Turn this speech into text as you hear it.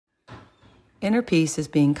Inner peace is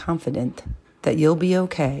being confident that you'll be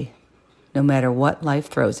okay no matter what life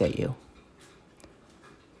throws at you.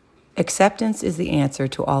 Acceptance is the answer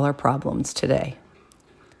to all our problems today.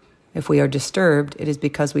 If we are disturbed, it is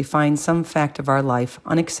because we find some fact of our life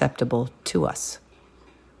unacceptable to us.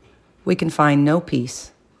 We can find no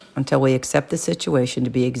peace until we accept the situation to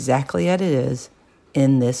be exactly as it is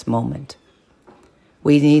in this moment.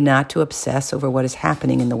 We need not to obsess over what is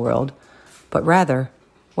happening in the world, but rather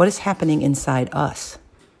what is happening inside us.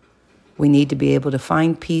 We need to be able to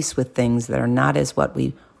find peace with things that are not as what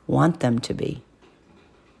we want them to be.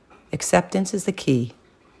 Acceptance is the key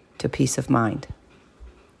to peace of mind.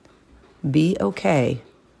 Be okay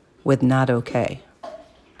with not okay.